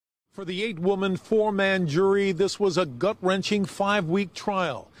For the 8-woman, 4-man jury, this was a gut-wrenching 5-week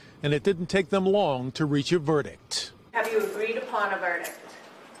trial, and it didn't take them long to reach a verdict. Have you agreed upon a verdict?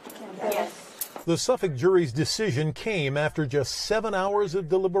 Yes. The Suffolk jury's decision came after just 7 hours of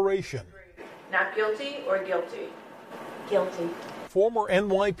deliberation. Not guilty or guilty? Guilty. Former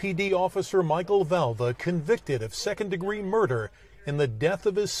NYPD officer Michael Valva convicted of second-degree murder in the death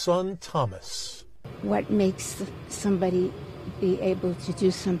of his son, Thomas. What makes somebody be able to do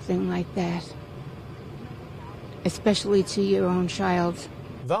something like that, especially to your own child?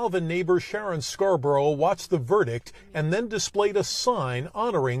 Valva neighbor Sharon Scarborough watched the verdict and then displayed a sign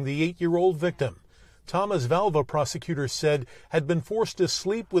honoring the 8-year-old victim. Thomas Valva, prosecutors said, had been forced to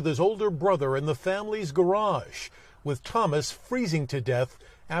sleep with his older brother in the family's garage, with Thomas freezing to death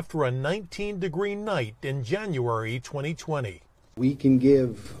after a 19-degree night in January 2020. We can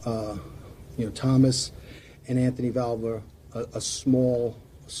give Thomas and Anthony Valva a small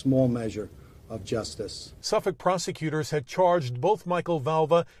measure of justice. Suffolk prosecutors had charged both Michael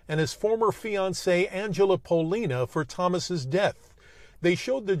Valva and his former fiancée Angela Polina for Thomas's death. They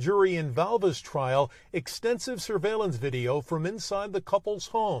showed the jury in Valva's trial extensive surveillance video from inside the couple's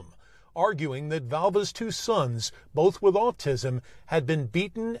home, arguing that Valva's 2 sons, both with autism, had been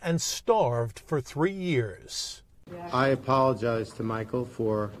beaten and starved for 3 years. I apologize to Michael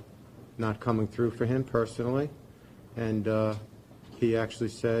for not coming through for him personally, and he actually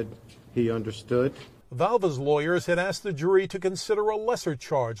said he understood. Valva's lawyers had asked the jury to consider a lesser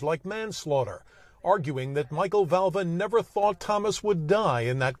charge like manslaughter, arguing that Michael Valva never thought Thomas would die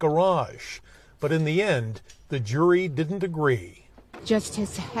in that garage. But in the end, the jury didn't agree.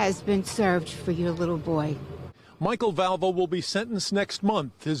 Justice has been served for your little boy. Michael Valva will be sentenced next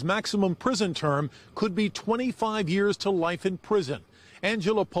month. His maximum prison term could be 25 years to life in prison.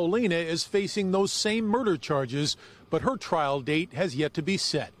 Angela Polina is facing those same murder charges, but her trial date has yet to be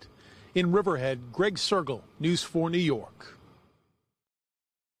set. In Riverhead, Greg Sergel, News 4 New York.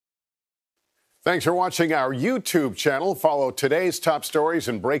 Thanks for watching our YouTube channel. Follow today's top stories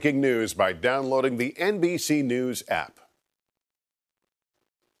and breaking news by downloading the NBC News app.